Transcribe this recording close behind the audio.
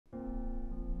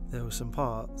There were some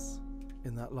parts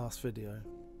in that last video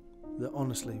that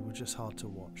honestly were just hard to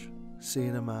watch.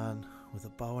 Seeing a man with a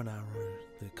bow and arrow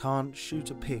that can't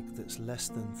shoot a pig that's less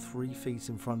than 3 feet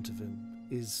in front of him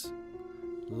is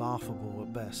laughable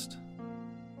at best.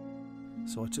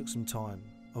 So I took some time.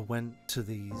 I went to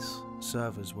these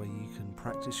servers where you can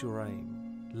practice your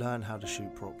aim, learn how to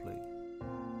shoot properly.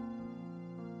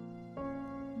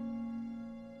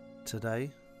 Today,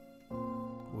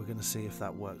 we're going to see if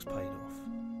that work's paid off.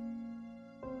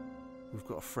 We've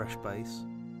got a fresh base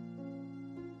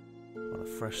on a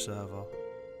fresh server,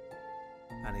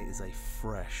 and it is a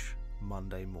fresh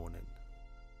Monday morning.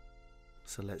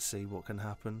 So let's see what can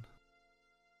happen.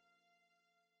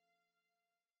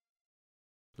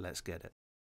 Let's get it.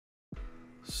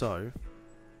 So,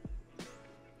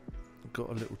 I've got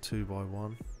a little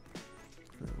 2x1,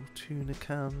 little tuna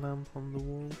can lamp on the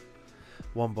wall.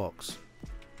 1 box.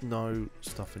 No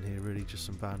stuff in here really, just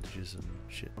some bandages and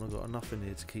shit. And I've got enough in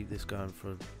here to keep this going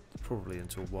for probably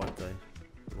until white day,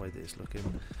 the way that it's looking.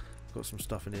 I've got some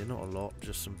stuff in here, not a lot,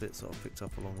 just some bits that I've picked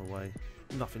up along the way.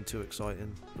 Nothing too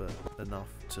exciting, but enough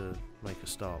to make a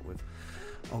start with.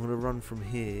 I'm going to run from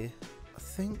here.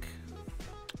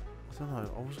 I don't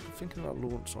know, I was thinking about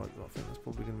launch site, but I think that's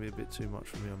probably going to be a bit too much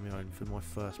for me on my own for my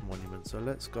first monument. So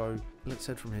let's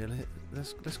head from here.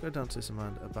 Let's go down to this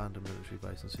abandoned military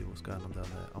base and see what's going on down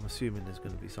there. I'm assuming there's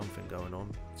going to be something going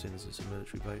on, seeing as it's a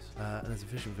military base. And there's a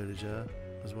fishing village there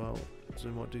as well, so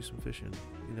we might do some fishing.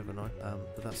 You never know.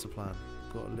 But that's the plan.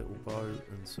 Got a little bow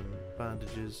and some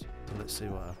bandages, so let's see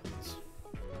what happens.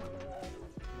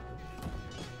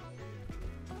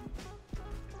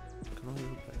 Can I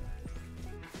look at it?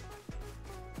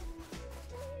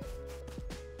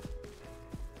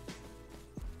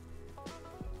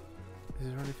 Is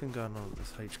there anything going on at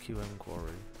this HQM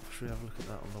quarry? Should we have a look at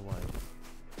that on the way?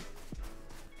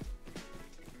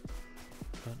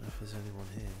 I don't know if there's anyone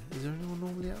here. Is there anyone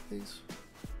normally at these?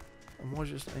 Am I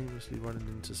just aimlessly running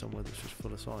into somewhere that's just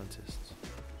full of scientists?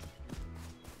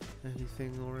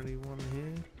 Anything or anyone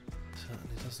here?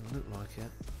 Certainly doesn't look like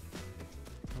it.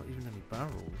 Not even any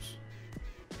barrels.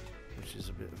 Which is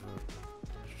a bit of a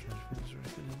strange thing. Is there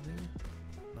anything in there?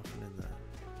 Nothing in there.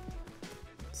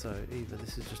 So either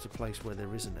this is just a place where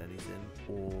there isn't anything,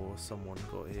 or someone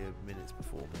got here minutes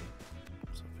before me.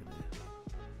 What's up in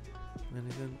here?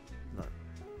 Anything? No.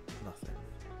 Nothing.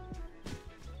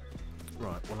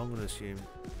 Right, well I'm going to assume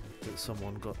that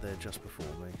someone got there just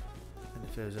before me. And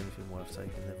if there's anything worth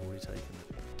taking, they've already taken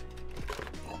it.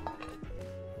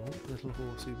 Oh, little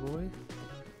horsey boy.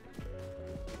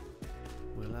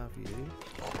 We'll have you.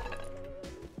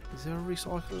 Is there a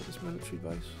recycler at this military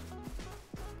base?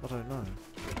 I don't know.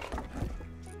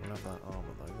 We'll have that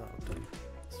armour though, that'll do.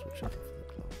 Switch over for the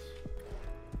class.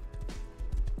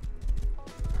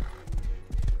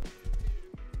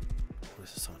 Oh,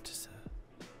 there's a scientist there.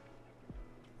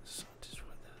 There's a scientist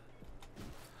right there.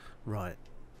 Right,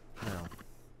 now,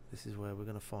 this is where we're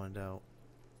going to find out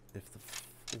if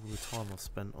all the time I've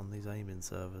spent on these aiming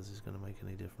servers is going to make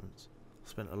any difference. I've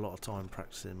spent a lot of time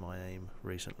practicing my aim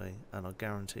recently, and I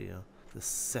guarantee you, the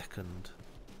second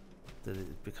that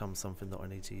it becomes something that I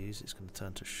need to use, it's going to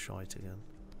turn to shite again.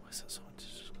 Where's that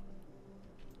scientist just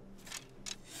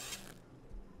gone?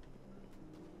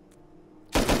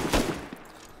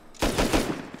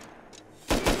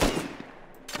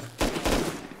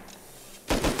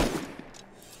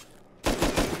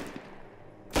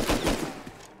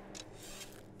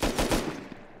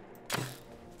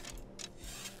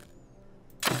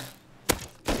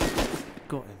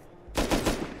 Got him.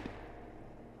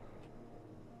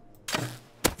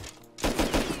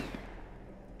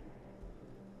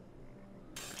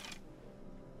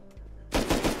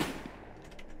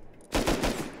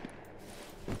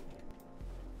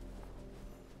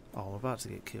 Oh, I'm about to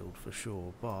get killed for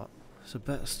sure, but it's a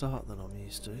better start than I'm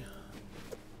used to.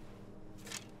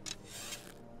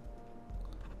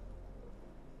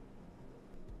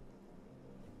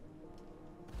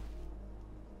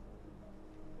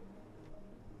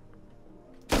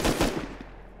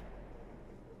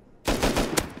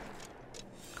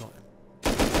 Got him.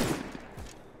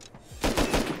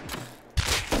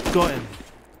 Got him.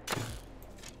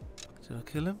 Did I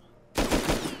kill him?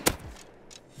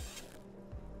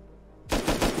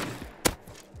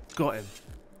 Got him.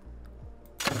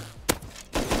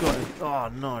 Got him.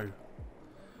 Oh no.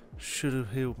 Should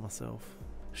have healed myself.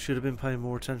 Should have been paying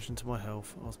more attention to my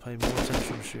health. I was paying more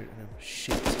attention to shooting him.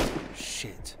 Shit.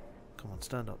 Shit. Come on,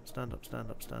 stand up, stand up,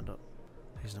 stand up, stand up.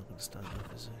 He's not going to stand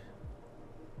up, is he?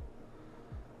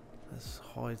 Let's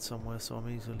hide somewhere so I'm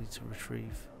easily to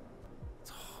retrieve.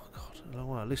 Oh god. Oh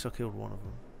well, at least I killed one of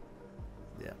them.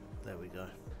 Yeah, there we go.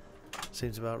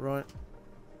 Seems about right.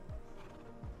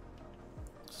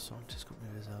 Scientist got me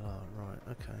with his LR. Right,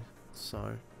 okay.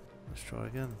 So, let's try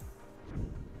again.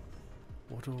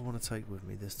 What do I want to take with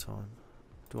me this time?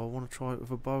 Do I want to try it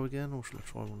with a bow again, or should I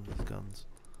try one of these guns?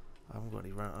 I haven't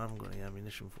got any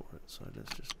ammunition for it, so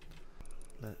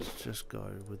let's just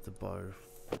go with the bow.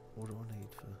 What do I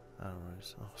need for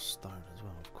arrows? Oh, stone as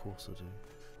well. Of course I do.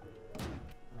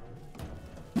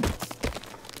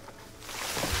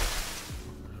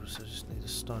 So I just need a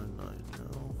stone node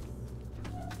now.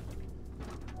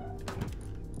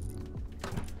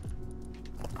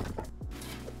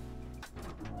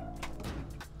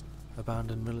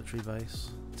 Abandoned military base.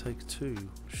 Take 2.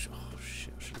 Oh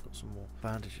shit, I should have got some more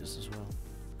bandages as well.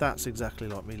 That's exactly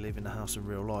like me leaving the house in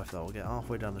real life though. I'll get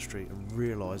halfway down the street and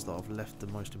realise that I've left the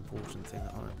most important thing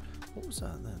at home. What was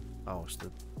that then? Oh, it's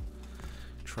the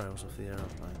trails of the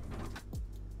aeroplane.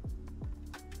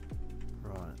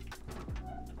 Right.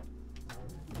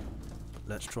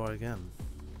 Let's try again.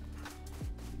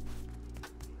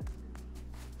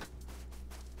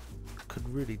 Could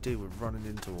really do with running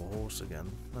into a horse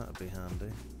again. That'd be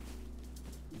handy.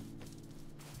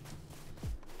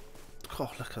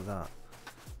 Oh, look at that.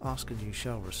 Ask and you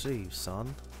shall receive,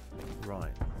 son.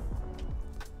 Right.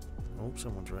 Oh,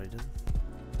 someone's raiding.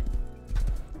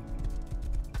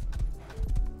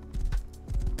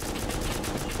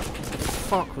 What the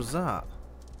fuck was that?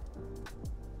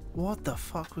 What the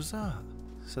fuck was that?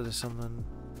 So there's someone...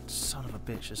 Son of a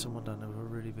bitch, there's someone down there with a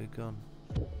really big gun.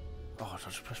 Oh, did I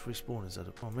just press respawn instead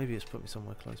of... Oh, maybe it's put me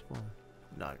somewhere close by.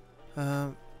 No.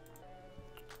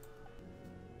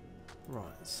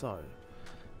 Right, so...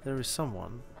 There is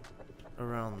someone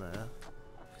around there.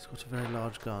 He's got a very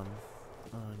large gun.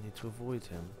 Oh, I need to avoid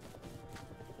him.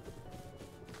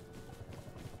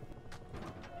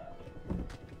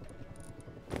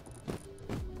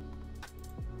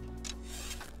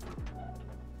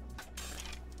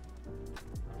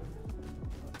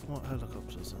 What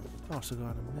helicopter is that? Oh, it's a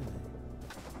guy in a mini.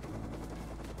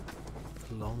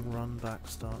 The long run back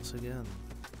starts again.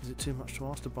 Is it too much to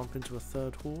ask to bump into a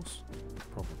third horse?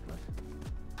 Probably.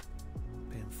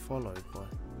 Being followed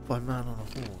by a man on a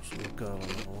horse or a girl on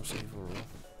a horse, either or.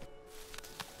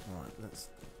 Right,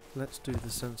 let's do the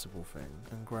sensible thing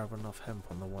and grab enough hemp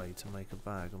on the way to make a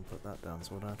bag and put that down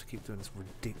so I don't have to keep doing this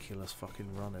ridiculous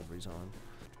fucking run every time.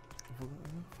 Have I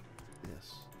got enough?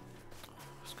 Yes.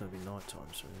 It's going to be night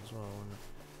time soon as well, isn't it?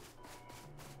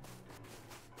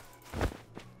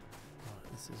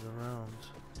 Right, this is around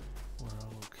where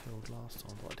I got killed last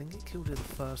time, but I didn't get killed here the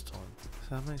first time.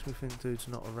 So that makes me think dude's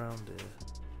not around here.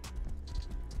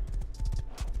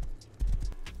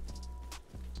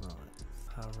 Right,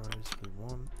 arrows we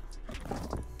want.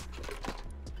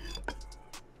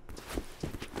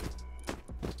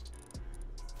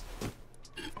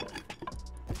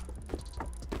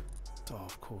 Oh,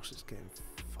 of course it's getting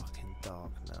fucking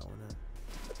dark now, isn't it?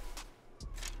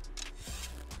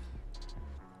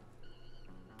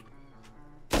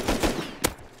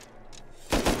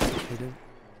 Hit him.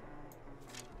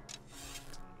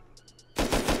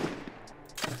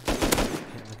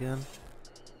 Hit him again.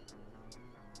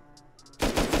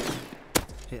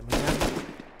 Hit him again.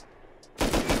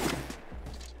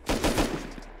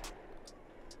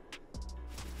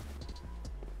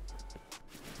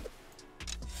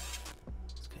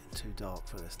 It's getting too dark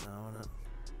for this now, isn't it?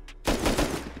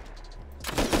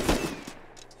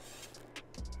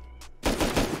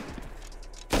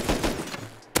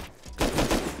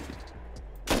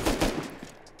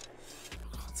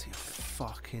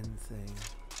 Fucking thing.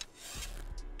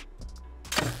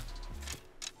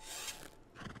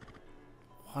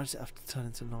 Why does it have to turn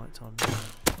into night time now?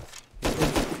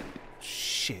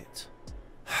 Shit.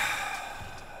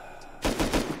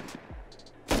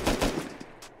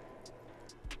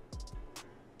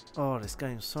 Oh, this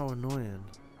game's so annoying.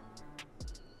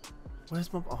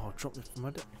 Where's my... Oh, I dropped it from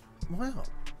my... Am I up?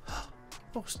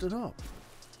 Bossed it up.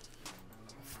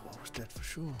 I thought I was dead for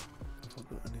sure. Have I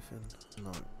got anything?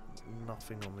 No.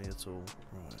 Nothing on me at all.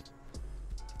 Right.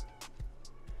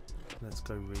 Let's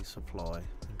go resupply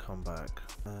and come back.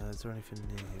 Is there anything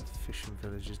near here? Fishing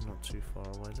village is not too far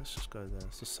away. Let's just go there.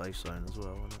 It's a safe zone as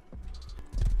well, isn't it?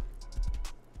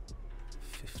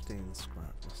 15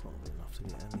 scrap. That's not really enough to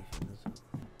get anything, is it?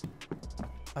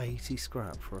 80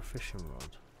 scrap for a fishing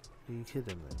rod. Are you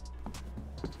kidding me?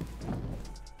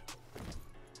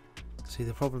 See,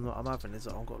 the problem that I'm having is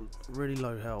that I've got really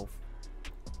low health,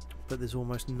 but there's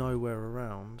almost nowhere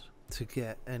around to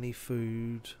get any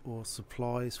food or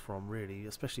supplies from, really,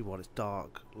 especially while it's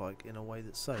dark, like in a way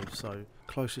that's safe. So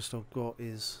closest I've got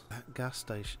is that gas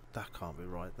station. That can't be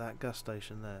right. That gas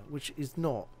station there, which is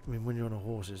not, I mean, when you're on a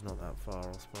horse it's not that far,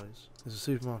 I suppose. There's a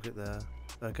supermarket there,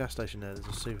 a gas station there, there's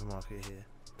a supermarket here.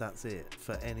 That's it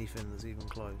for anything that's even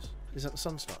close. Is that the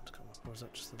sun starting to come up, or is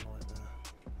that just the light there?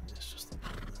 Yeah, it's just the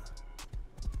light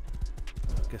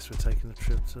there. I guess we're taking a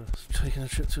trip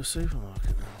to a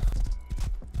supermarket now.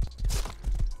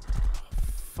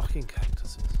 Fucking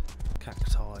cactuses. Cacti,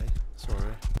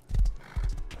 sorry.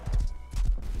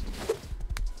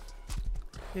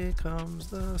 Here comes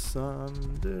the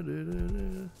sun. Do, do, do,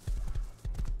 do.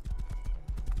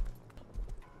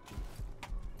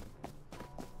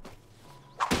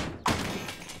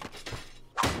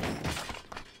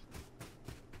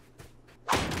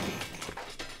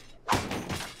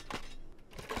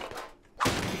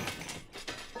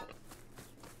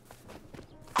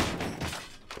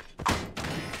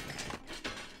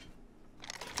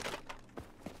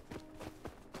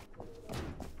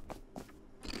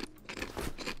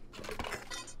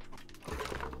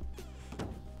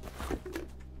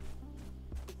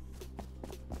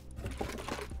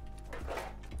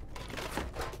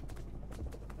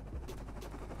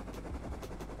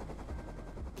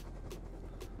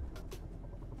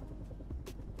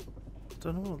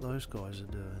 Don't know what those guys are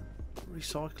doing.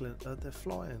 Recycling, they're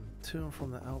flying to and from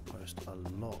the outpost a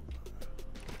lot.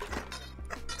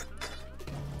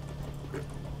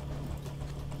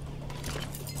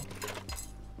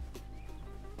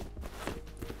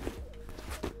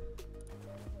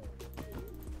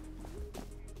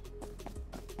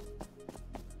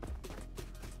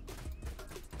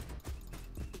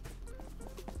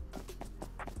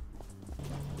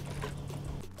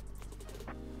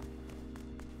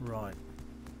 Right.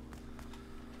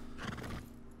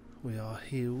 We are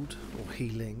healed, or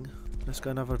healing. Let's go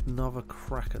and have another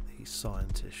crack at these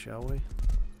scientists, shall we?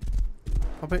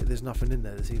 I bet there's nothing in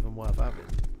there that's even worth having.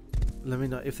 Let me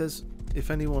know if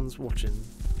anyone's watching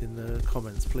in the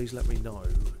comments. Please let me know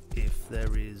if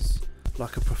there is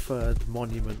like a preferred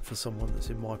monument for someone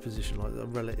that's in my position, like a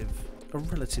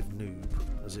relative noob,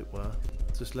 as it were.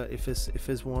 Just if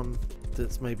there's one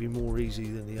that's maybe more easy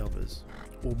than the others,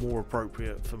 or more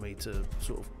appropriate for me to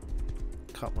sort of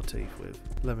cut my teeth with.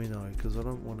 Let me know, because I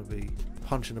don't want to be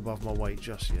punching above my weight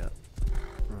just yet.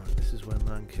 Right, this is where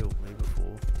man killed me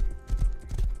before.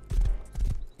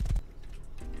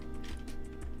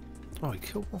 Oh, he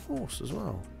killed my horse as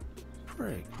well.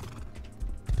 Prig.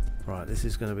 Right, this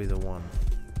is going to be the one.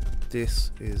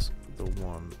 This is the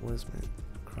one. Where's me?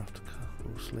 Craft a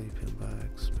couple sleeping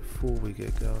bags before we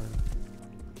get going.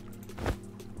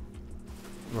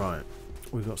 Right,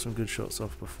 we've got some good shots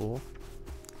off before.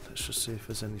 Let's just see if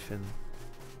there's anything,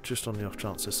 just on the off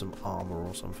chance there's some armour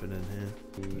or something in here.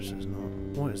 Which there's not.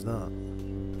 What is that?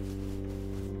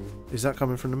 Is that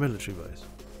coming from the military base?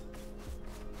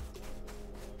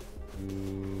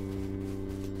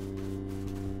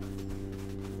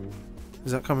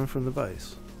 Is that coming from the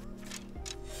base?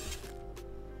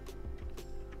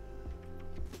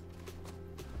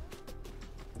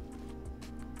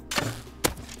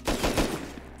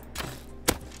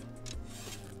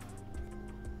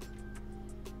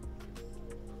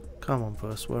 Come on,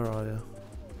 Puss, where are you?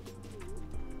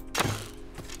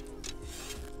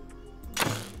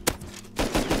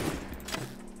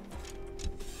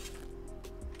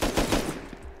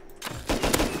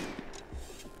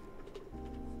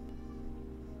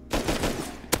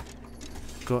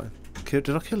 Got him. Did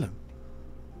I kill him?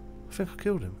 I think I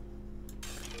killed him.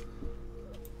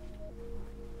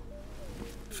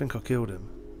 I think I killed him.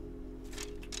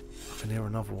 I can hear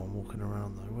another one walking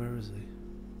around though. Where is he?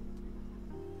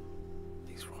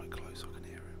 He's right close. I can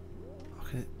hear him. I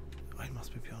can. Oh, he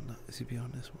must be behind that. Is he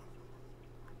behind this one?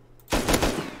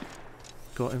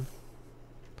 Got him.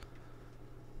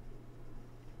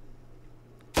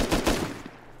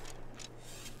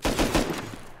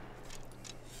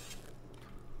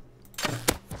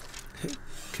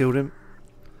 Killed him.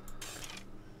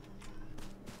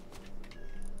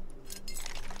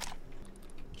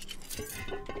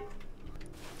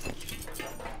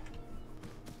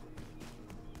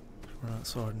 Run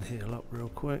outside and heal up real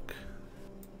quick.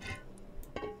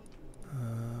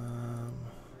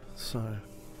 So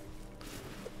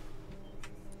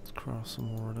let's craft some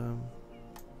more of them.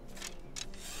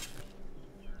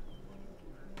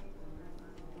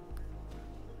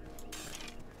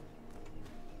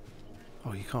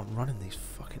 Oh, you can't run in these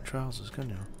fucking trousers, can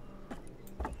you?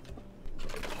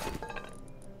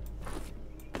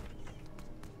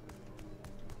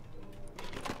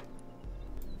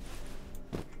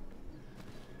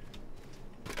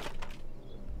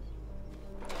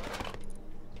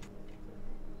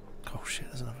 shit,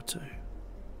 there's another 2.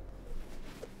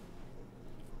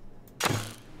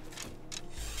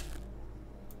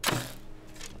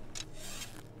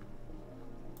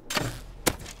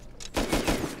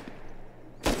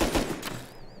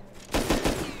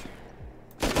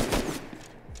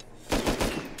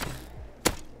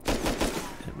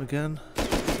 Hit him again.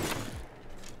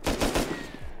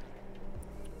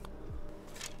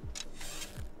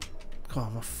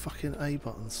 God, my fucking A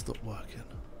button stopped working.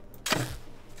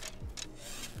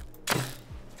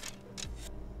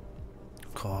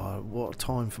 God, what a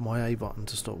time for my A button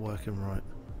to stop working right.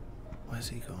 Where's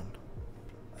he gone?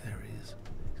 There he is.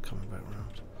 He's coming back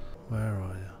round. Where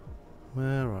are you?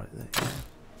 Where are you? There you are.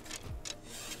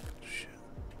 Shit.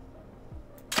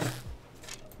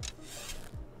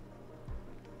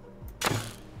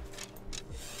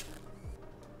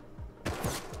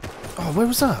 Oh, where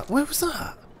was that? Where was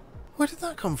that? Where did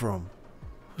that come from?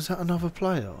 Was that another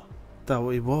player? That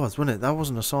what he was, wasn't it? That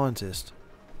wasn't a scientist.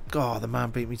 God, the man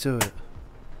beat me to it.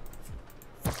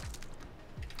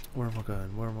 Where am I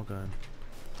going? Where am I going?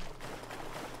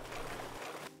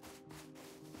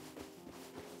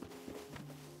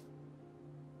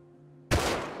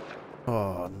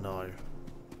 Oh no.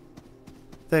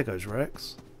 There goes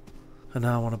Rex. And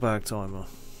now I'm on a bag timer.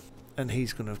 And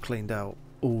he's going to have cleaned out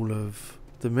all of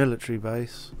the military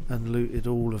base and looted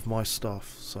all of my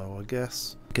stuff. So I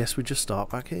guess we just start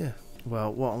back here.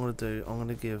 Well, what I'm going to do, I'm going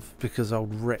to give, because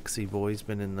old Rexy boy's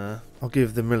been in there, I'll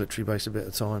give the military base a bit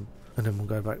of time. And then we'll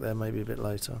go back there maybe a bit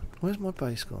later. Where's my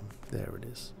base gone? There it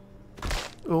is.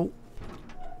 Oh.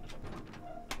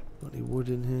 Got any wood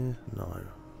in here? No.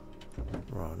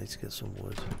 Right, I need to get some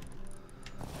wood.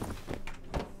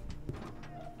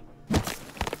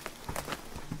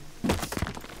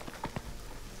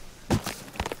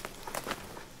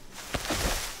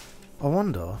 I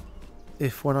wonder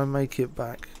if when I make it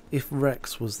back, if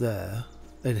Rex was there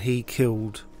and he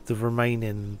killed the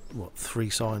remaining, what, 3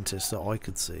 scientists that I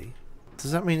could see.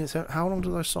 Does that mean it's... How long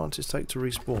do those scientists take to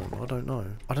respawn? I don't know.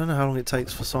 I don't know how long it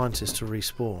takes for scientists to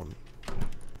respawn.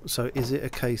 So is it a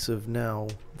case of now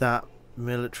that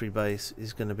military base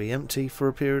is going to be empty for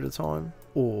a period of time?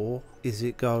 Or is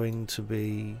it going to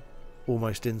be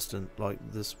almost instant, like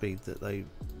the speed that they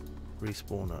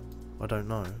respawn at? I don't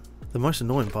know. The most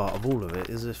annoying part of all of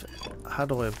it is if,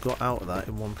 had I have got out of that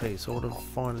in one piece, I would have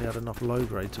finally had enough low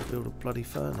grade to build a bloody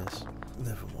furnace.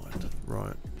 Never mind.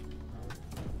 Right.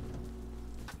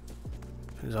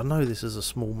 Because I know this is a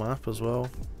small map as well.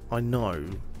 I know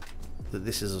that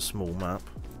this is a small map,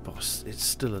 but it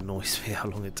still annoys me how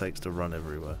long it takes to run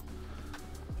everywhere.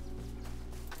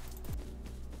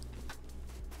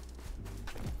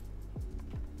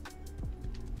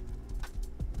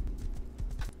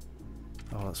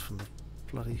 Oh, that's from the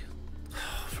bloody...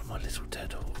 from my little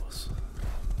dead horse.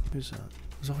 Who's that?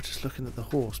 Was I just looking at the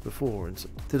horse before? And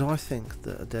did I think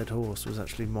that a dead horse was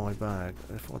actually my bag?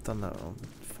 If I'd done that, I'm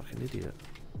a fucking idiot.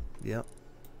 Yep.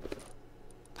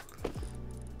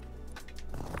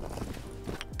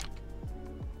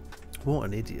 What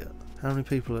an idiot. How many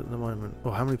people at the moment,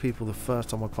 or how many people the first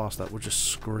time I passed that were just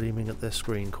screaming at their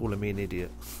screen calling me an idiot?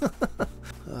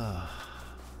 Never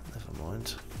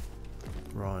mind.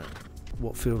 Right.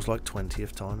 What feels like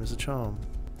 20th time is a charm.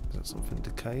 Is that something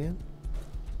decaying?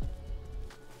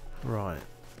 Right.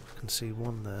 I can see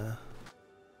one there.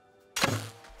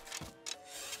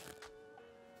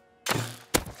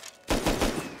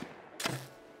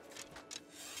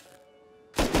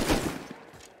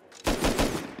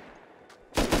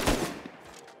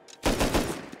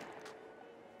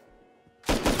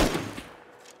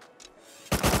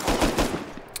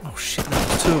 Oh shit, no,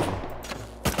 there's 2 of them.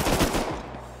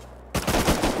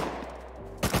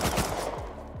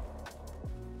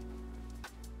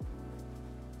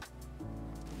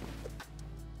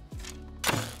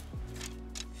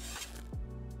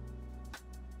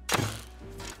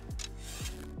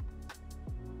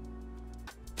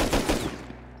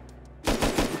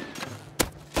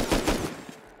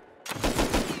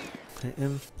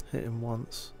 Hit him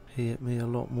once. He hit me a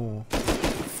lot more.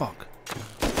 Fuck.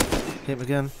 Hit him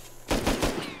again.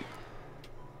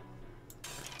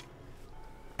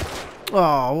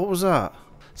 Oh, what was that?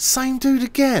 Same dude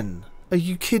again? Are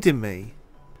you kidding me?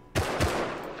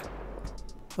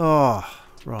 Oh,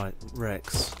 right,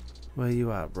 Rex. Where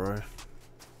you at, bro?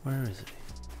 Where is he?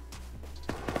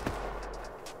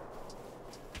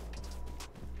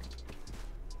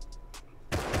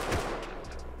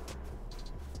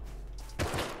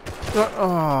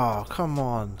 Oh, come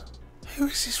on. Who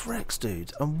is this Rex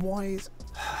dude? And why is...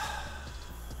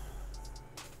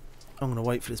 I'm going to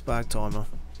wait for this bag timer.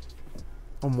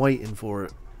 I'm waiting for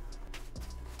it.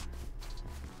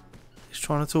 It's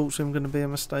trying to talk to him going to be a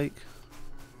mistake?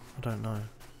 I don't know.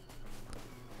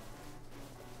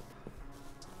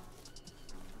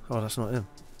 Oh, that's not him.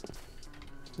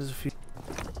 There's a few.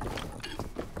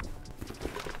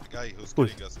 The guy who's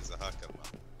killing us is a hacker,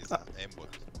 man. He's an aimbot.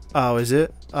 Oh, is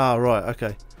it? Oh, right,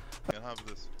 okay. You can have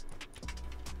this.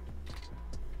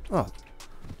 Oh,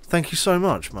 thank you so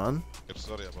much, man. I'm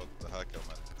sorry about the hacker,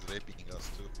 man. He's raping us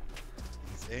too.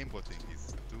 He's aimbotting.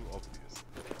 He's too obvious.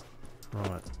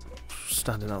 Right.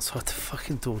 Standing outside the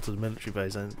fucking door to the military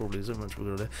base ain't probably so much we're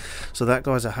gonna do. So that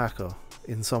guy's a hacker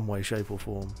in some way, shape or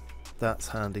form. That's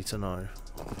handy to know.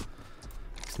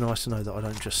 It's nice to know that I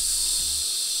don't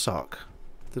just suck.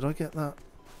 Did I get that?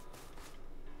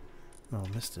 No, I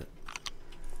missed it.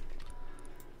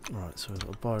 Right, so we've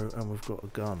got a bow and we've got a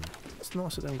gun. It's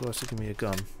nice of them guys to give me a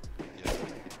gun. Yeah.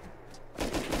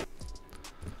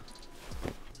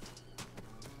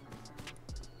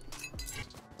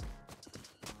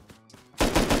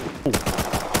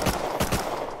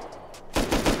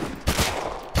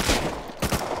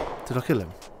 Did I kill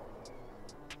him?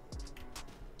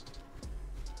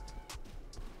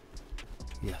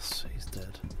 Yes, he's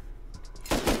dead.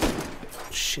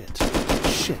 Shit.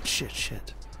 Shit, shit,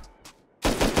 shit.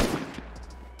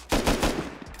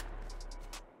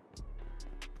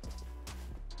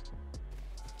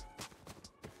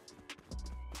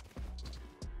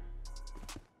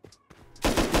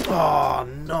 Oh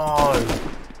no!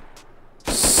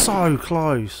 So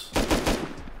close.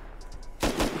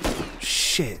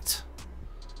 Shit.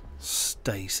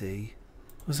 Stacy.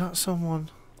 Was that someone?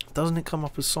 Doesn't it come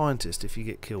up as scientist if you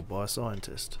get killed by a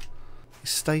scientist? Is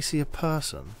Stacy a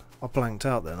person? I blanked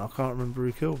out then. I can't remember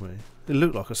who killed me. It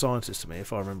looked like a scientist to me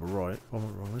if I remember right. I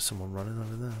went wrong. There's someone running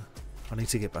over there. I need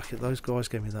to get back at those guys.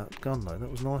 Gave me that gun though. That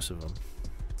was nice of them.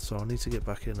 So I need to get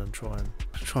back in and try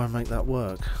and make that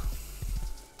work.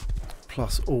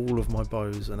 Plus all of my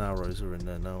bows and arrows are in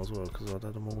there now as well because I'd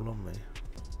had them all on me.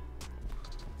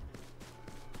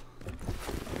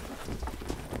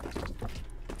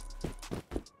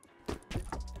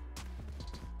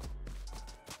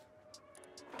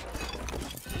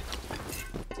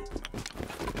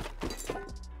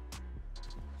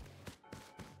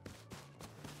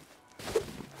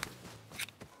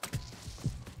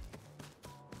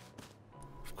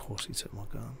 Of course he took my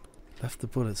gun. Left the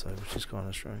bullets though, which is kind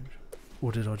of strange.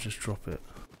 Or did I just drop it?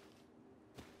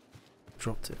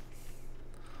 Dropped it.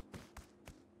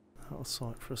 Out of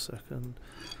sight for a second.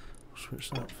 Switch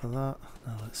that for that.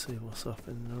 Now let's see what's up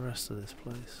in the rest of this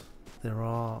place. There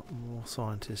are more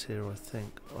scientists here, I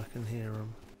think. I can hear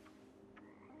them.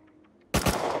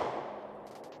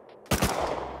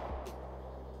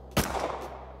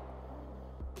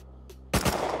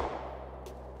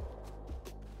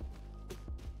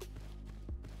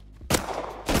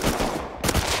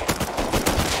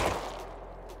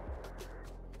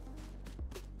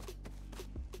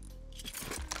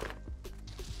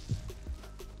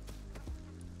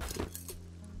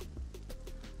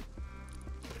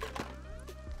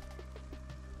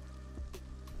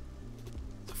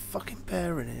 Fucking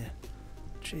bear in here.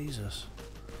 Jesus.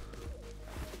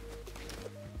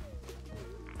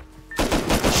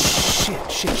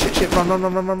 Shit, shit, shit, shit. Run, run,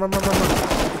 run, run, run, run, run, run.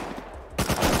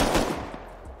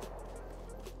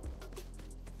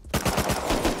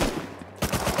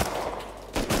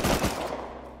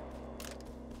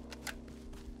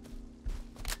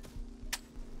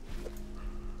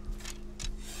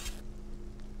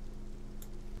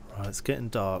 Right, it's getting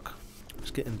dark.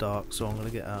 It's getting dark, so I'm going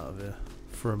to get out of here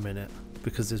for a minute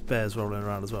because there's bears rolling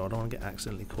around as well. I don't want to get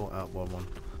accidentally caught out by one.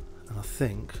 And I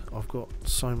think I've got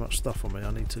so much stuff on me I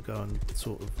need to go and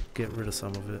sort of get rid of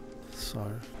some of it. So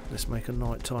let's make a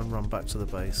nighttime run back to the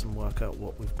base and work out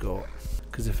what we've got,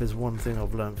 because if there's one thing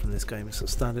I've learned from this game, it's that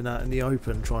standing out in the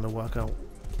open trying to work out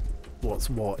what's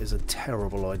what is a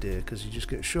terrible idea because you just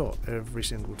get shot every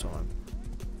single time.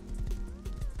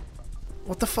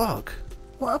 What the fuck?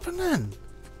 What happened then?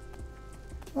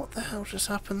 What the hell just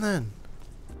happened then?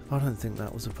 I don't think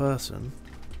that was a person.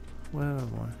 Where am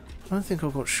I? I don't think I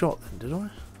got shot then, did I?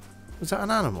 Was that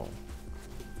an animal?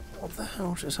 What the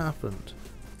hell just happened?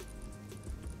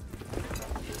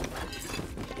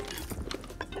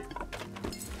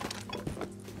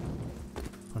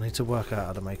 I need to work out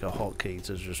how to make a hotkey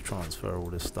to just transfer all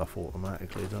this stuff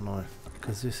automatically, don't I?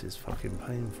 Because this is fucking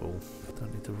painful.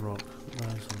 Don't need to rock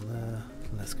those on there.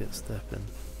 Let's get stepping.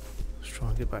 Let's try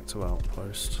and get back to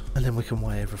Outpost. And then we can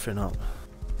weigh everything up.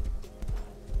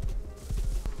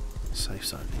 Safe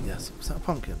zone, yes. Was that a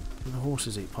pumpkin? And the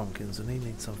horses eat pumpkins and he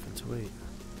needs something to eat.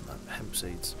 No, hemp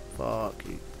seeds. Fuck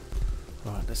you.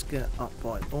 Right, let's get up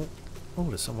by... Oh,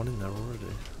 there's someone in there already.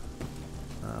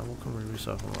 What can we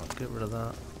recycle? Right, get rid of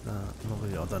that. Not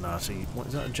really, I don't know how to use, what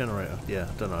is that, a generator? Yeah,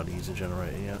 I don't know how to use a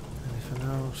generator yet. Anything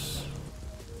else?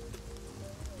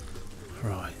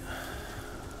 Right.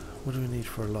 What do we need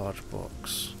for a large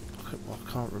box?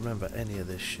 I can't remember any of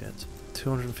this shit.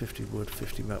 250 wood,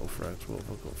 50 metal frags. What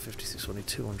have I got? 56. I need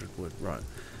 200 wood. Right.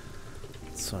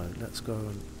 So let's go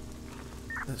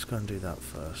and do that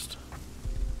first.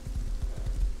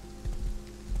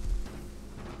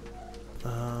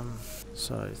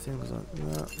 So things like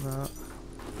that.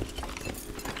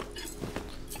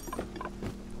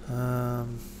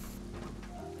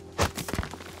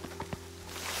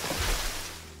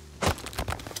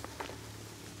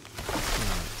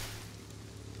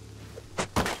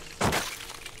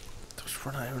 Just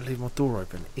run out and leave my door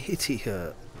open.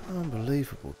 Idiot.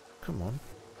 Unbelievable. Come on.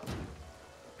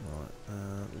 Right,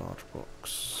 large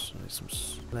box. I need some.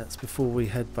 Let's, before we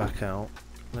head back out,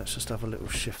 let's just have a little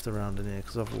shift around in here,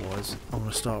 because otherwise I'm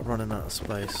going to start running out of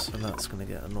space, and that's going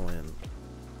to get annoying.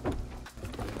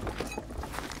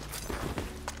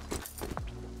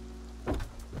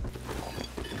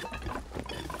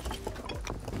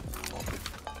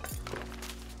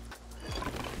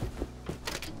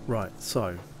 Right,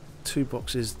 so 2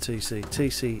 boxes TC.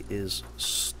 TC is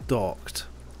stocked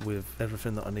with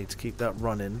everything that I need to keep that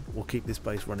running, or keep this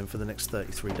base running for the next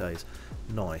 33 days.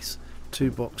 Nice. 2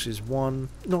 boxes, 1,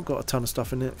 not got a ton of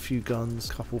stuff in it, a few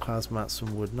guns, couple hazmats,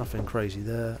 some wood, nothing crazy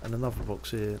there, and another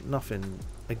box here, nothing,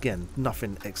 again,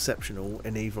 nothing exceptional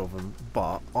in either of them,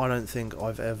 but I don't think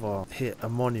I've ever hit a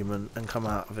monument and come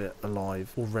out of it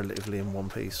alive, or relatively in one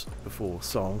piece before,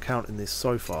 so I'm counting this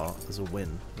so far as a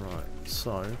win. Right,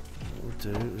 so what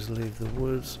we'll do is leave the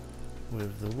woods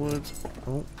with the wood.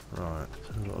 Oh, right.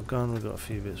 So we've got a gun, we've got a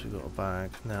few bits, we've got a bag.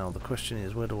 Now the question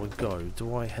is, where do I go?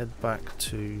 Do I head back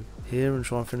to here and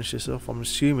try and finish this off? I'm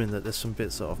assuming that there's some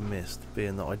bits that I've missed,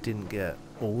 being that I didn't get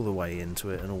all the way into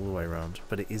it and all the way around.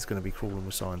 But it is going to be crawling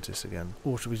with scientists again.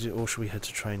 Or should we head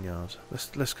to train yard?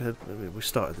 Let's go ahead. We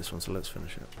started this one, so let's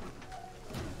finish it.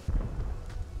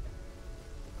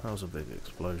 That was a big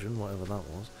explosion, whatever that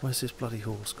was. Where's this bloody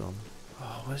horse gone?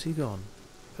 Oh, where's he gone?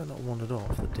 Better not wandered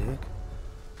off, the dick.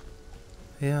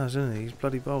 He has, isn't he? He's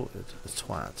bloody bolted. The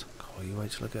twat. God, you wait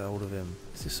till I get hold of him.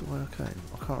 Is this the way I came?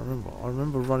 I can't remember. I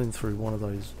remember running through one of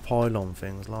those pylon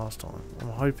things last time. I'm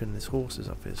hoping this horse is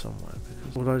up here somewhere,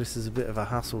 because although this is a bit of a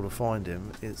hassle to find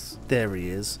him, there he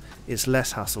is. It's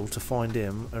less hassle to find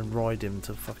him and ride him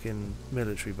to fucking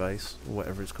military base, or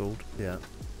whatever it's called. Yeah.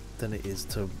 Than it is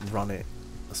to run it,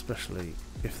 especially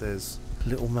if there's a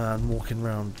little man walking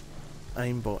around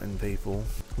aimbotting people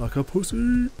like a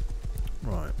pussy.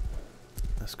 Right.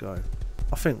 Let's go.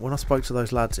 I think when I spoke to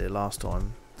those lads here last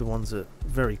time, the ones that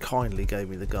very kindly gave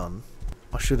me the gun,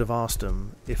 I should have asked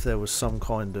them if there was some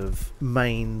kind of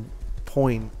main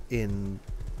point in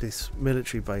this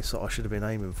military base that I should have been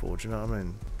aiming for. Do you know what I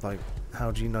mean? Like, how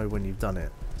do you know when you've done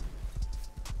it?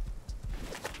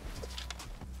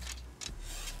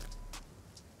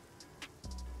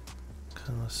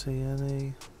 Can I see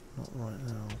any? Not right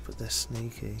now, but they're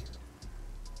sneaky.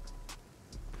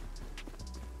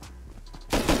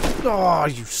 Oh,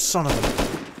 you son of a...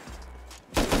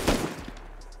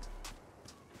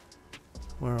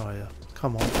 Where are you?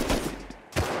 Come on.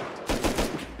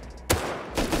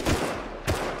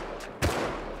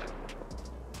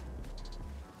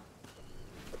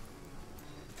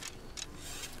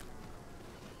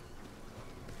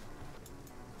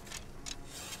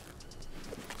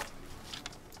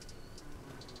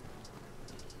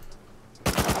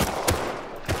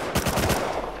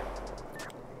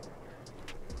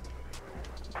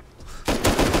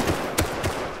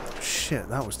 Shit,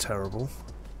 that was terrible.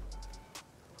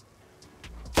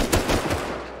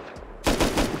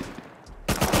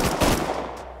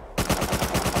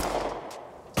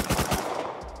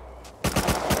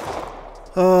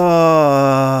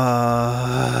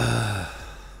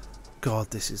 God,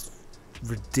 this is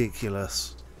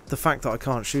ridiculous. The fact that I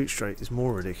can't shoot straight is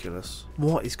more ridiculous.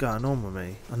 What is going on with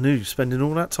me? I knew spending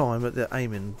all that time at the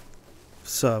aiming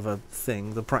server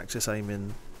thing, the practice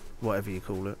aiming, whatever you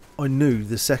call it. I knew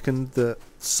the second that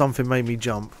something made me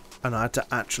jump and I had to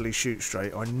actually shoot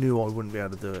straight, I knew I wouldn't be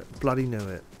able to do it. Bloody knew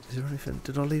it. Is there anything?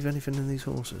 Did I leave anything in these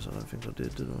horses? I don't think I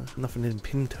did I? Nothing in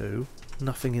Pinto.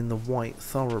 Nothing in the white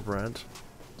thoroughbred.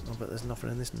 I bet there's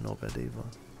nothing in this knobhead either.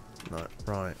 No,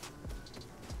 right.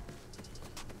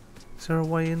 Is there a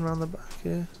way in round the back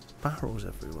here? Barrels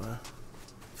everywhere.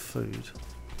 Food.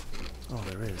 Oh,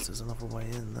 there is. There's another way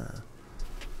in there.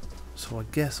 So I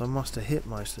guess I must have hit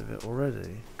most of it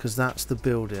already, because that's the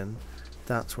building,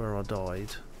 that's where I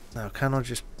died. Now can I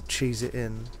just cheese it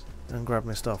in and grab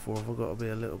my stuff, or have I got to be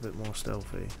a little bit more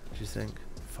stealthy, do you think?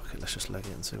 Fuck it, let's just leg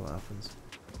it and see what happens.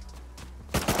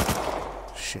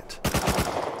 Shit.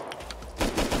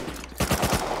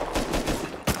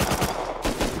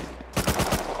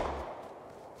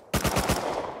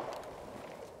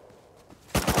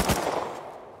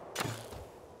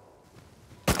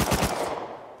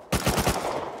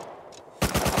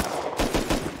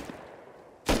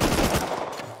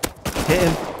 Hit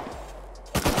him.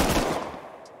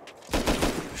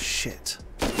 Shit.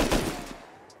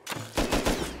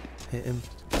 Hit him.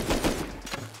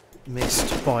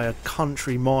 Missed by a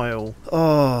country mile.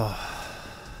 Oh.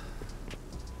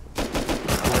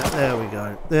 Yeah, there we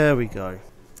go. There we go.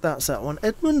 That's that one.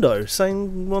 Edmundo,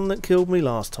 same one that killed me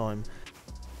last time.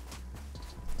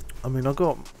 I mean, I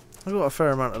got a fair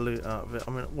amount of loot out of it.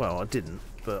 I mean, well, I didn't,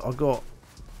 but I got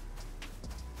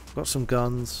some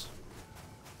guns.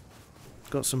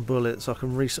 Got some bullets. I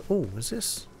can oh, is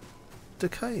this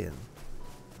decaying?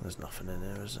 There's nothing in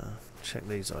there, is there? Check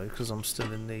these out because I'm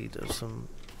still in need of some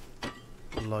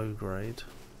low grade.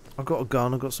 I got a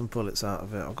gun. I got some bullets out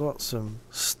of it. I got some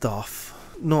stuff.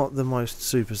 Not the most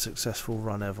super successful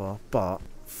run ever, but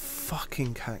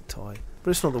fucking cacti.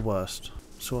 But it's not the worst.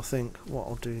 So I think what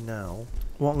I'm going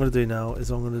to do now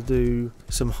is I'm going to do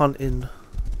some hunting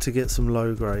to get some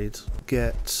low grade.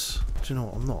 Do you know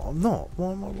what? I'm not.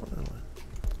 Why am I running away?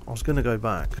 I was going to go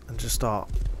back and just start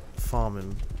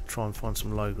farming, try and find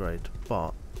some low grade,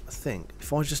 but I think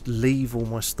if I just leave all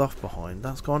my stuff behind,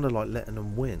 that's kind of like letting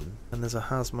them win. And there's a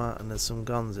hazmat and there's some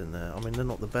guns in there. I mean, they're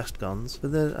not the best guns,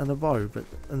 but and a bow,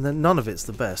 and then none of it's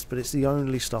the best, but it's the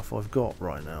only stuff I've got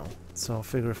right now. So I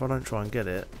figure if I don't try and get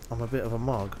it, I'm a bit of a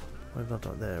mug. Where did I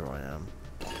do? There I am.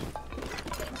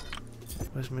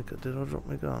 Where's my? Did I drop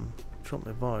my gun? Drop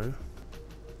my bow.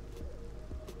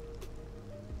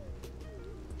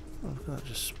 Oh, look at that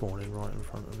just spawning right in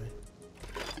front of me.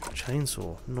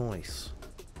 Chainsaw, nice.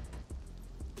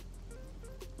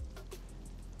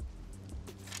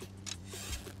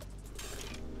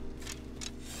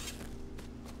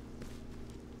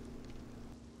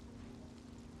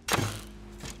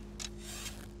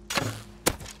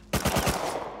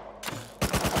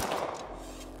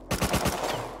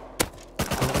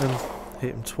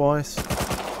 Hit him twice.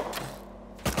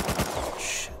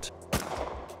 Shit.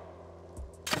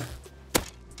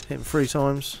 Hit him 3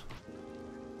 times.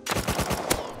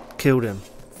 Killed him.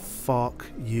 Fuck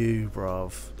you,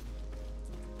 bruv.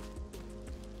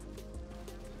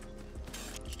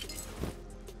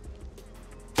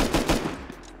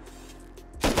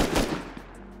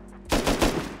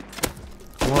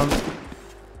 One.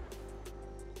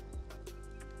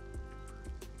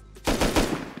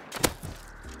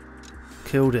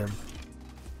 Killed him.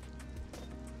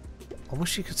 I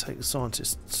wish you could take the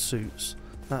scientist suits.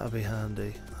 That'd be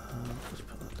handy. Let's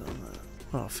put that down there.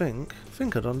 Well, I think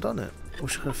I'd undone it.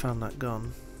 Wish I could have found that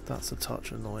gun. That's a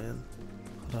touch annoying.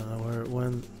 I don't know where it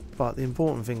went. But the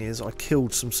important thing is I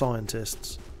killed some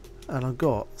scientists. And I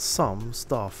got some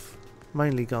stuff.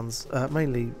 Mainly guns,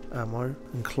 mainly ammo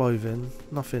and clothing.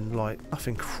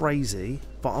 Nothing crazy.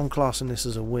 But I'm classing this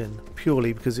as a win.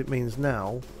 Purely because it means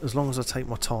now, as long as I take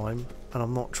my time and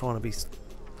I'm not trying to be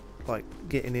like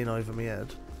getting in over my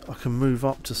head, I can move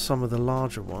up to some of the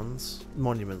larger ones.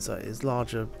 Monuments, that is.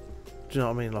 Larger, do you know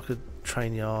what I mean? Like a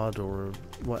train yard or a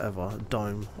whatever. A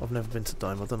dome. I've never been to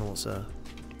Dome. I don't know what's there.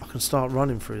 I can start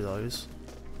running through those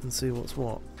and see what's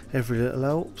what. Every little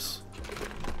helps.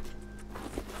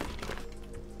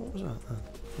 What was that then?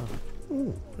 Oh,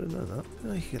 ooh, I didn't know that. You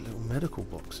know, you can get little medical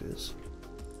boxes.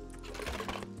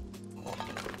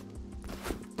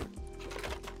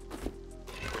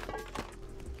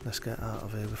 Let's get out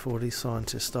of here before these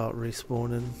scientists start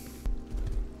respawning.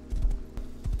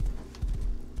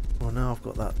 Well, now I've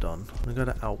got that done. I'm going to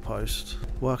go to Outpost.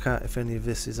 Work out if any of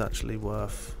this is actually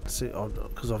worth...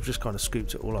 because I've just kind of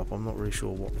scooped it all up. I'm not really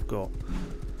sure what I've got.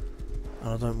 And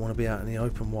I don't want to be out in the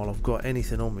open while I've got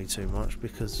anything on me too much,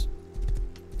 because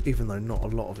even though not a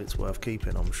lot of it's worth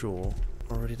keeping, I'm sure,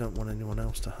 I really don't want anyone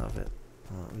else to have it.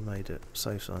 Alright, we made it.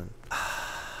 Safe zone.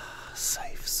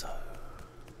 Safe zone.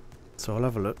 So I'll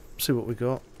have a look, see what we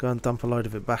got, go and dump a load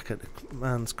of it back at the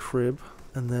man's crib,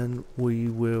 and then we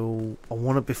will...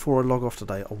 before I log off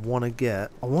today, I want to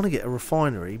get a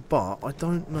refinery, but I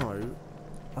don't know,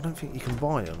 I don't think you can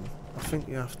buy them. I think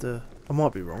you have to... I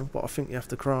might be wrong, but I think you have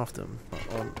to craft them.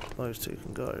 Those two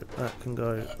can go, that can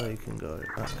go, they can go,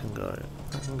 that can go,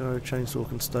 that can go, chainsaw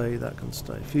can stay, that can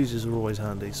stay. Fuses are always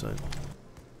handy, so...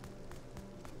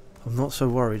 I'm not so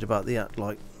worried about the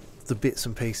bits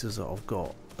and pieces that I've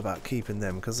got, about keeping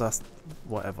them, because that's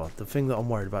whatever. The thing that I'm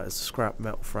worried about is the scrap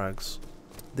metal frags.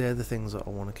 They're the things that I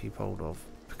want to keep hold of,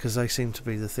 because they seem to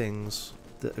be the things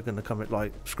that are going to come at,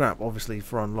 like scrap obviously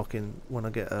for unlocking when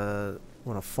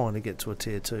I finally get to a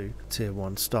tier 2, tier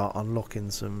 1, start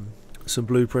unlocking some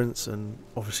blueprints, and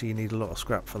obviously you need a lot of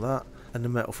scrap for that, and the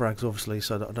metal frags obviously,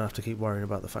 so that I don't have to keep worrying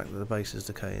about the fact that the base is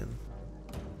decaying.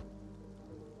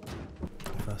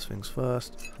 First things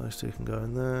first, those two can go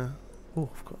in there. Oh,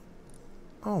 I've got...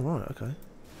 Oh, right, okay.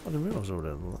 I didn't realise I would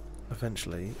have done that.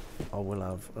 Eventually, I will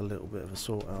have a little bit of a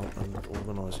sort out and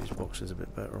organise these boxes a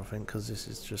bit better, I think, because this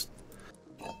is just...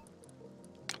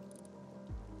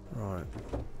 Right.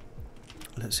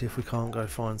 Let's see if we can't go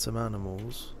find some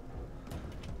animals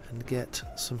and get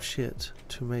some shit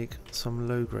to make some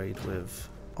low grade with.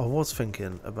 I was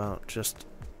thinking about just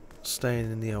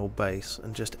staying in the old base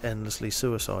and just endlessly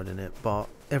suiciding it, but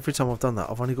every time I've done that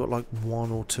I've only got like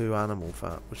 1 or 2 animal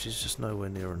fat, which is just nowhere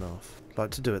near enough. Like,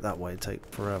 to do it that way it'd take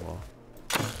forever.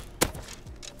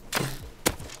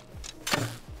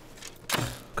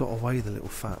 Got away, the little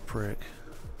fat prick.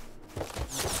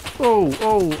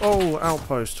 Oh,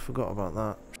 outpost, forgot about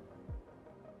that.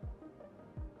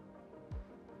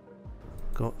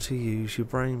 Got to use your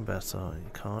brain better. You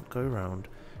can't go around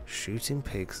shooting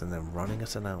pigs and then running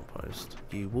at an outpost.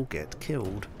 You will get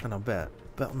killed, and I bet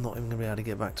I'm not even going to be able to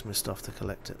get back to my stuff to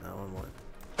collect it now, am I?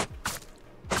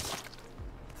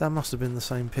 That must have been the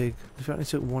same pig. If it only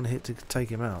took 1 hit to take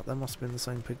him out, that must have been the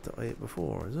same pig that I hit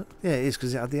before, is it? Yeah, it is,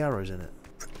 because it had the arrows in it.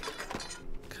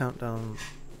 Countdown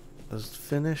is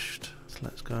finished. So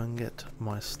let's go and get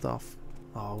my stuff.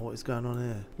 Oh, what is going on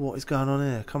here? What is going on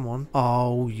here? Come on.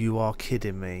 Oh, you are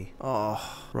kidding me. Oh,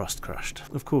 rust crashed.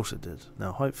 Of course it did.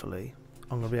 Now, hopefully,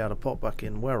 I'm going to be able to pop back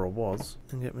in where I was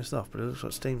and get my stuff. But it looks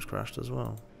like Steam's crashed as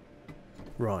well.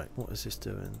 Right, what is this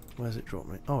doing? Where's it dropped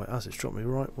me? Oh, it has. It's dropped me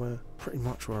right where, pretty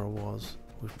much where I was,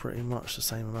 with pretty much the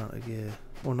same amount of gear.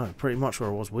 Well, no, pretty much where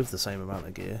I was with the same amount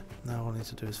of gear. Now all I need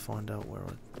to do is find out where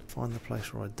find the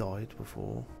place where I died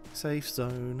before. Safe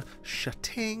zone.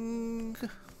 Shutting.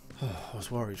 Oh, I was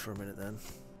worried for a minute then.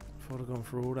 If I'd have gone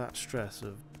through all that stress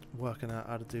of working out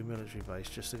how to do military base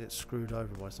just to get screwed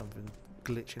over by something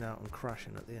glitching out and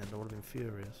crashing at the end, I would have been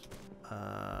furious.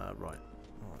 Right.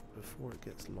 Alright, before it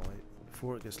gets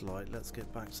light, let's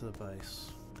get back to the base.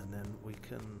 And then we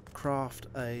can craft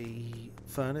a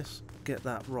furnace, get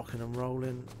that rocking and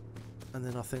rolling, and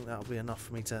then I think that'll be enough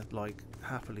for me to, like,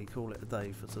 happily call it a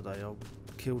day for today.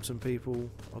 I've killed some people,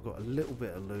 I've got a little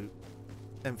bit of loot,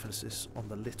 emphasis on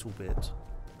the little bit,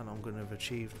 and I'm going to have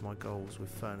achieved my goals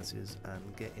with furnaces and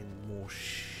getting more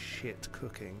shit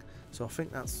cooking. So I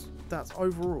think that's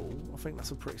overall, I think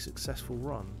that's a pretty successful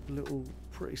run, little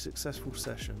pretty successful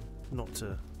session. Not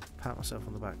to pat myself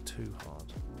on the back too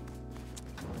hard.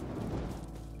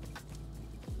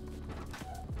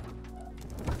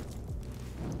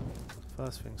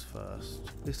 First things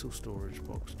first, little storage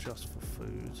box just for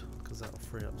food, because that'll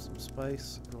free up some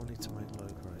space. I need to make low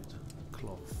grade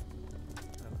cloth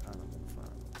and animal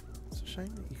fat. It's a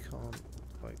shame that you can't,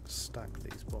 like, stack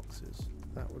these boxes.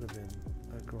 That would have been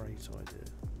a great idea.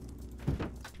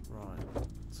 Right,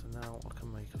 so now I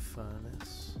can make a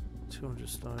furnace. 200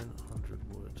 stone, 100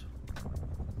 wood.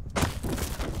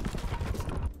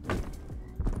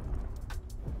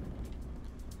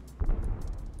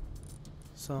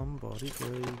 Somebody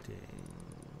grading.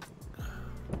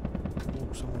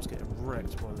 Oh, someone's getting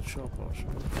wrecked by the chop wash.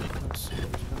 Let's see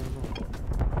what's going on.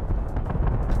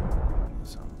 That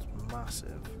sounds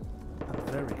massive and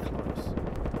very close.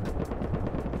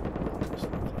 Oh, it's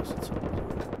not close at all.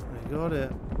 They got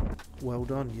it. Well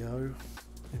done, yo.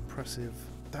 Impressive.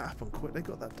 That happened quick. They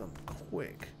got that done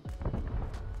quick.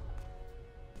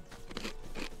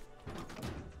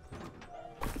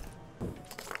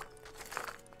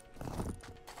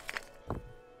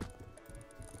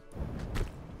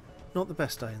 Not the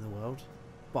best day in the world,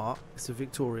 but it's a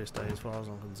victorious day as far as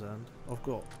I'm concerned. I've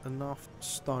got enough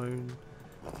stone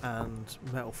and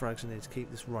metal frags in here to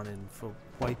keep this running for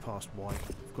way past white.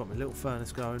 I've got my little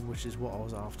furnace going, which is what I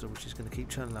was after, which is going to keep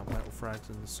churning out metal frags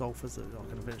and sulphurs that I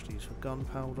can eventually use for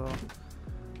gunpowder.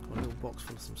 Got a little box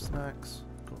full of some snacks.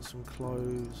 Got some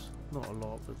clothes, not a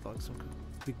lot, but like some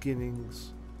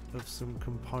beginnings of some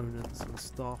components and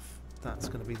stuff. That's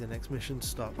going to be the next mission, to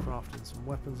start crafting some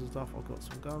weapons and stuff. I've got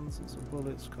some guns and some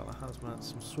bullets, a couple of hazmats,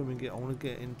 some swimming gear. I want to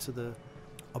get into the...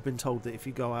 I've been told that if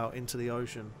you go out into the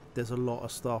ocean, there's a lot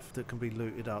of stuff that can be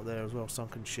looted out there as well,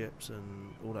 sunken ships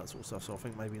and all that sort of stuff. So I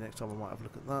think maybe next time I might have a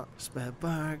look at that. Spare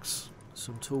bags,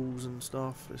 some tools and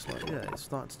stuff. It's like, yeah, it's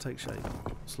starting to take shape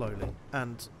slowly.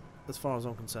 And as far as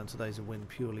I'm concerned, today's a win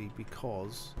purely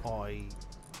because I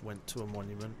went to a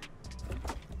monument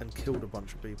and killed a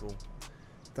bunch of people.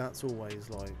 That's always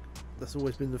like That's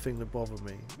always been the thing that bothered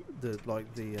me.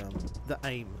 The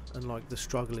aim and like the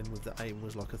struggling with the aim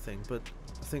was like a thing. But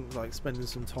I think like spending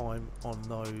some time on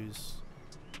those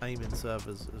aiming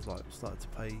servers has like started to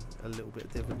pay a little bit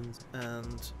of dividends,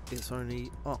 and it's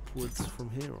only upwards from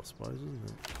here, I suppose, isn't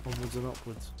it? Onwards and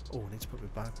upwards. Oh, I need to put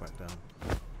my bag back down.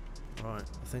 Right,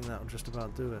 I think that'll just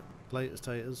about do it. Later,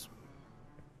 taters.